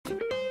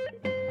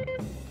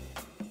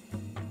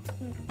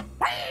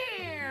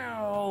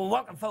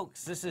Welcome,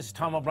 folks. This is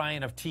Tom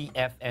O'Brien of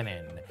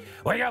TFNN.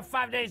 We go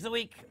 5 days a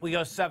week. We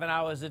go 7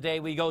 hours a day.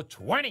 We go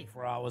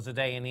 24 hours a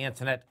day on the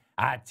internet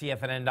at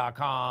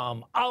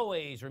TFNN.com.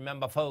 Always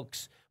remember,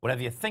 folks,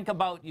 whatever you think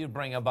about, you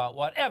bring about.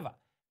 Whatever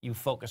you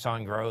focus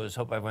on grows.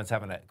 Hope everyone's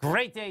having a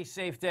great day,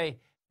 safe day.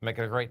 Make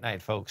it a great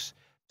night, folks.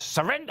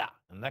 Surrender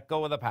and let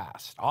go of the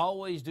past.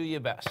 Always do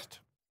your best.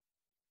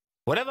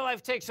 Whatever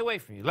life takes away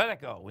from you, let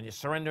it go. When you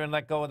surrender and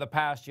let go of the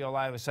past, you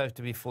allow yourself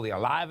to be fully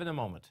alive in the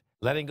moment.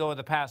 Letting go of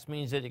the past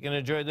means that you can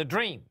enjoy the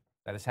dream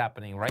that is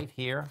happening right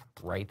here,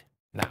 right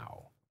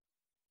now.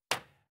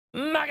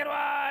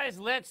 Market-wise,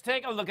 let's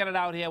take a look at it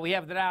out here. We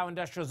have the Dow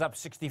Industrials up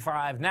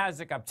 65,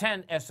 NASDAQ up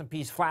 10,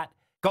 S&P's flat,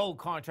 gold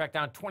contract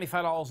down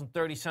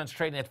 $25.30,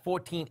 trading at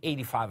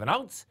 $14.85 an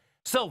ounce.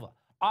 Silver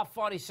off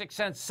 46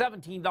 cents,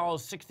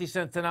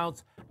 $17.60 an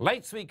ounce.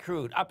 Light sweet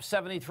crude up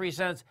 73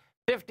 cents,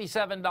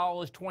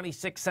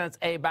 $57.26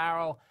 a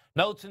barrel.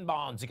 Notes and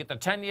bonds, you get the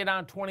 10-year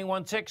down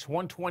 21.6,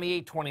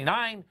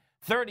 128.29.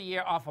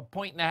 30-year off a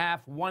point and a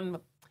half,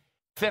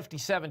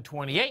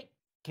 157.28.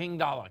 King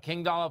dollar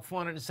up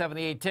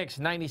 478 ticks,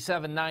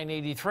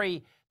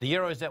 97.983. The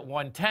euro is at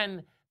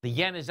 110. The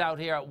yen is out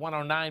here at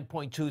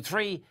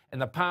 109.23,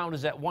 and the pound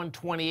is at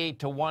 128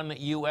 to 1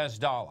 US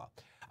dollar.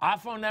 Our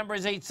phone number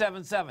is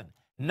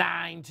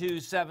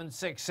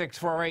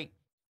 877-927-6648.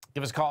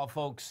 Give us a call,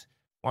 folks.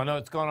 Want to know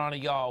what's going on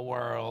in your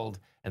world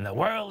and the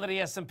world of the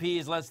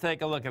S&Ps. Let's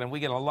take a look at them. We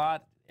get a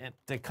lot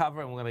to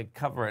cover, and we're going to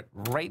cover it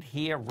right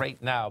here,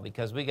 right now,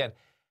 because we get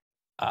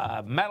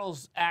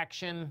metals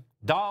action,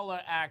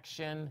 dollar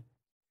action,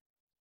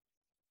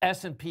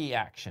 S&P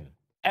action.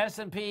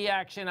 S&P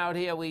action out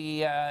here,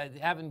 we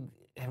haven't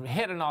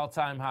hit an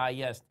all-time high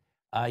yet.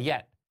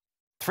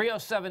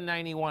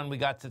 307.91 we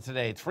got to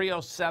today.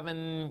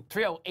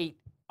 308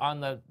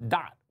 on the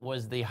dot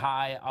was the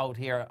high out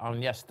here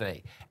on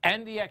yesterday.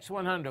 NDX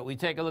 100, we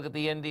take a look at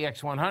the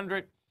NDX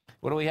 100.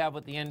 What do we have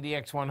with the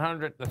NDX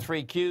 100? The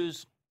three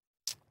Qs.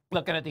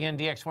 Looking at the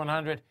NDX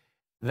 100,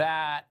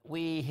 that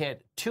we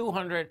hit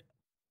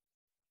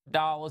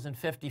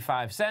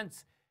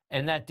 $200.55,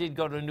 and that did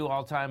go to a new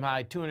all-time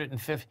high.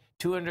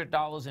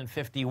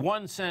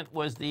 $200.51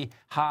 was the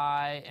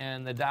high,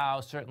 and the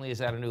Dow certainly is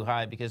at a new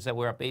high because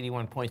we're up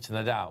 81 points in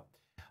the Dow.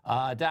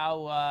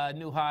 Dow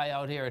new high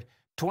out here at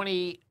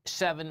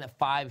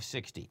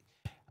 27,560.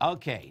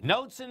 Okay,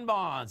 notes and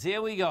bonds.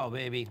 Here we go,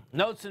 baby.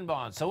 Notes and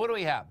bonds. So what do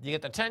we have? You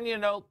get the 10-year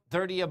note,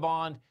 30-year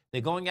bond. They're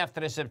going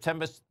after the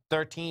September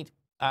 13th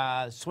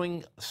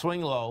swing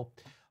low.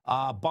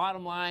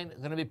 Bottom line,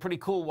 going to be pretty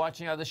cool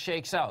watching how this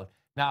shakes out.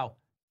 Now,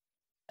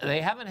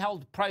 they haven't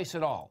held price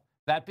at all.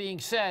 That being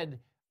said,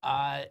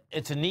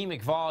 it's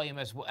anemic volume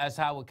as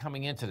how we're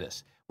coming into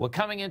this. We're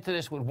coming into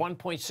this with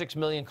 1.6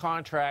 million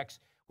contracts.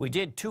 We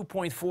did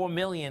 2.4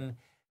 million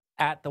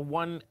at the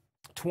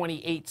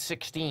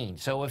 128.16.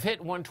 So we've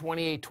hit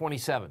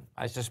 128.27.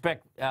 I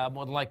suspect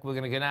more than likely we're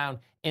going to go down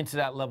into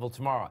that level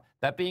tomorrow.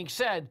 That being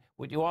said,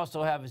 what you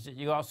also have is that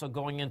you're also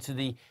going into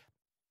the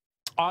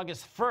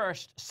August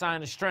 1st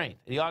sign of strength.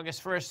 The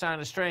August 1st sign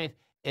of strength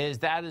is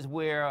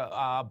where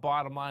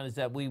bottom line is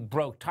that we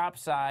broke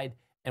topside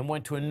and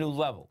went to a new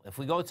level. If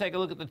we go take a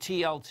look at the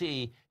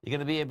TLT, you're going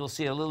to be able to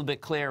see it a little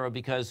bit clearer,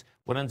 because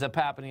what ends up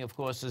happening, of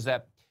course, is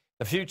that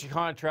the future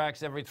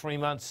contracts every 3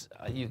 months,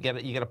 you got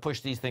to push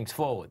these things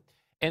forward.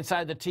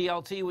 Inside the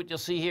TLT, what you'll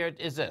see here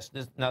is this.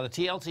 Now, the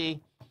TLT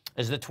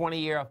is the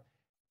 20-year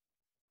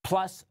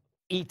plus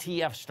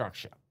ETF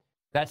structure.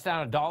 That's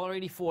down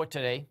 $1.84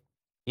 today.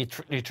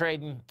 You're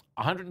trading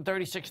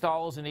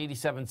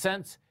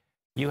 $136.87.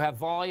 You have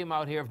volume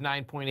out here of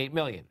 9.8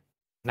 million.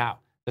 Now,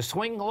 the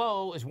swing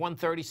low is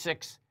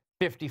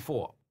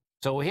 136.54.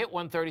 So we hit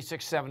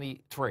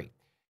 136.73.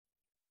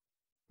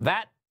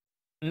 That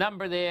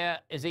number there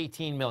is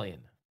 18 million.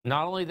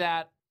 Not only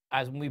that,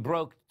 as when we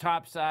broke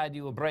topside,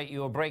 you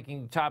were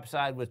breaking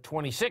topside with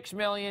 26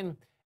 million,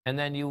 and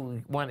then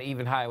you went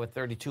even higher with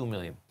 32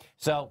 million.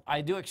 So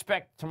I do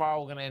expect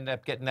tomorrow we're going to end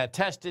up getting that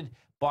tested.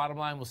 Bottom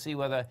line, we'll see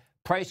whether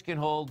price can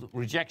hold.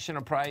 Rejection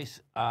of price,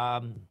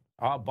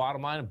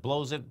 bottom line, it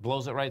blows it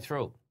right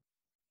through.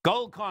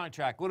 Gold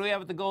contract. What do we have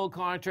with the gold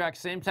contract?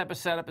 Same type of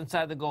setup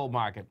inside the gold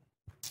market.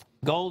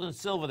 Gold and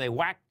silver. They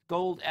whacked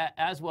gold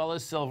as well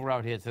as silver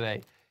out here today.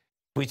 If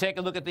we take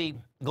a look at the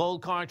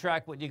gold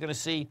contract, what you're going to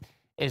see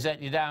is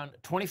that you're down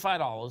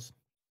 $25.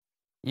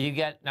 You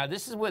get, now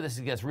this is where this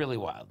gets really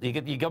wild. You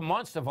get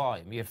monster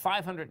volume. You have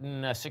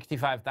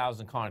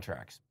 565,000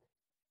 contracts.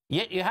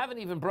 Yet you haven't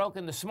even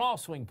broken the small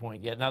swing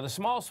point yet. Now the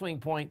small swing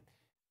point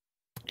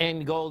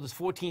in gold is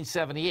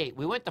 1478.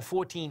 We went to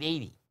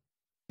 1480.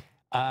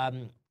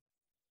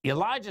 Your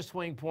largest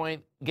swing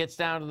point gets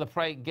down to the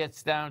price,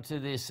 gets down to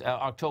this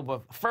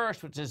October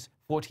 1st, which is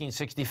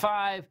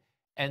 1465.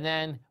 And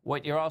then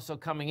what you're also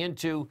coming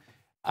into,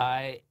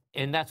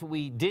 and that's what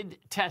we did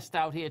test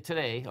out here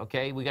today,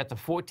 okay? We got the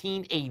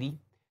 1480.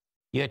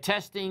 You're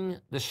testing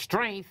the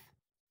strength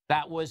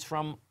that was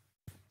from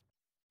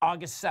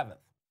August 7th.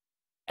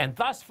 And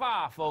thus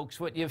far, folks,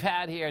 what you've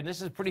had here, and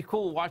this is pretty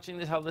cool watching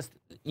this, how this,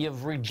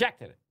 you've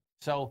rejected it.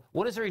 So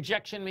what does a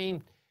rejection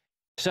mean?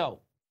 So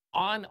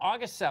on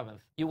August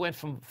 7th, you went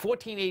from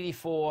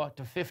 1484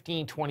 to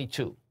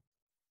 1522.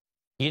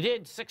 You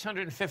did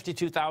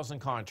 652,000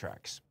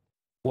 contracts.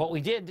 What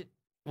we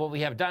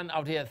have done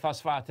out here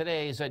thus far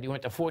today is that you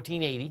went to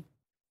 1480,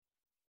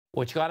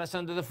 which got us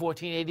under the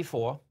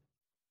 1484.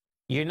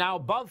 You're now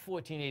above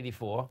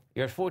 1484.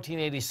 You're at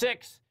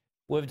 1486.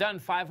 We've done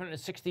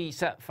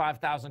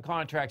 565,000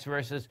 contracts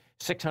versus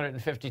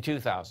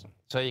 652,000.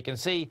 So you can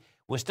see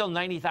we're still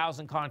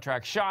 90,000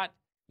 contracts shot.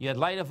 You had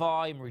lighter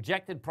volume,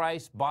 rejected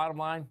price. Bottom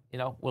line,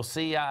 we'll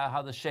see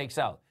how this shakes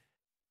out.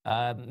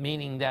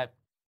 Meaning that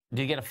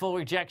you get a full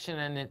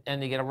rejection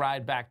and you get a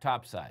ride back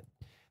topside.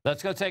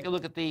 Let's go take a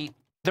look at the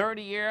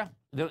 30-year.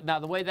 Now,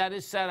 the way that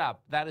is set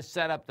up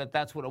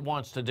that's what it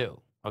wants to do.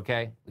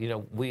 Okay,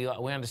 we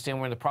understand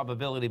we're in the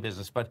probability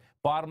business, but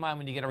bottom line,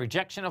 when you get a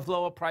rejection of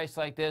lower price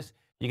like this,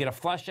 you get a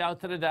flush out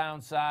to the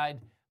downside.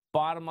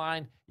 Bottom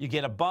line, you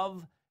get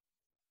above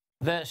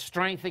the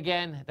strength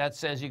again. That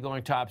says you're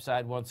going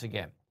topside once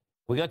again.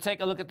 We go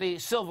take a look at the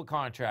silver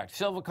contract.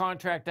 Silver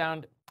contract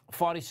down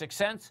 46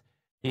 cents.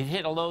 You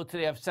hit a low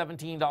today of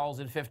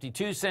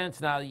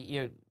 $17.52. Now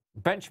your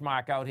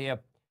benchmark out here,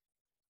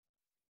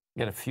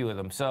 get a few of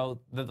them.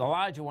 So the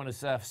larger one is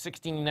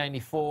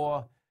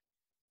 $16.94.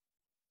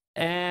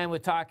 And we're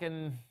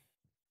talking,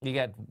 you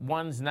got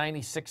one's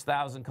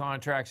 96,000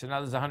 contracts,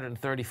 another's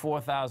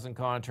 134,000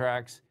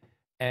 contracts.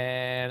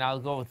 And we'll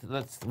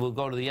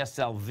go to the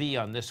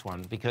SLV on this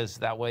one, because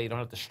that way you don't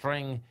have to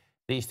string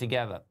these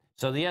together.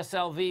 So the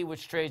SLV,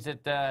 which trades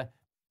at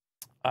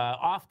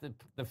off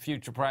the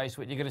future price,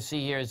 what you're going to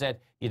see here is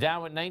that you're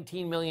down with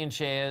 19 million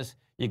shares.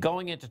 You're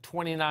going into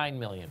 29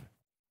 million.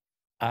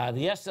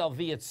 The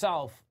SLV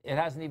itself, it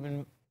hasn't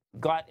even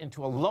got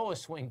into a lower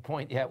swing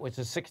point yet, which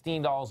is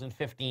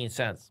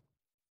 $16.15.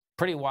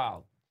 Pretty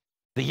wild.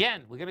 The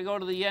yen, we're going to go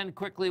to the yen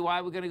quickly.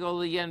 Why we're going to go to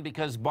the yen?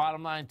 Because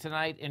bottom line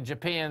tonight in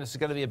Japan, this is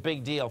going to be a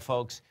big deal,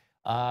 folks.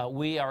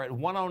 We are at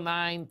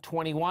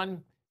 109.21,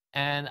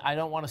 and I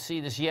don't want to see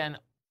this yen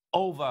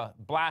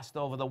blast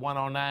over the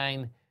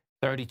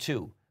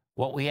 109.32.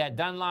 What we had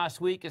done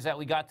last week is that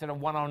we got to the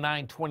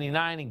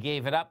 109.29 and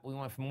gave it up. We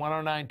went from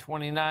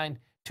 109.29.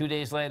 2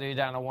 days later, you're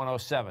down to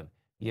 107.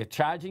 You're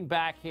charging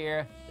back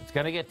here. It's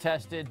going to get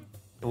tested.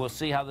 We'll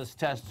see how this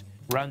test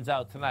runs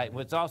out tonight.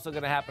 What's also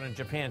going to happen in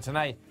Japan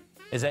tonight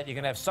is that you're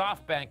going to have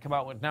SoftBank come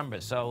out with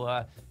numbers.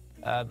 So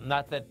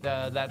not that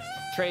that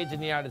trades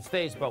in the United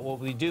States, but what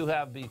we do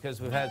have,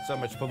 because we've had so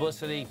much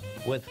publicity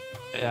with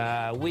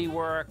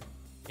WeWork,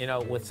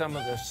 with some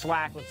of the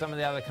Slack, with some of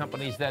the other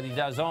companies that he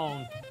does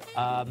own,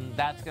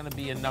 that's going to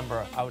be a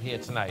number out here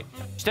tonight.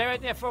 Stay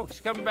right there, folks.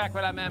 Coming back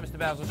with our man, Mr.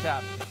 Basil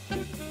Sharp.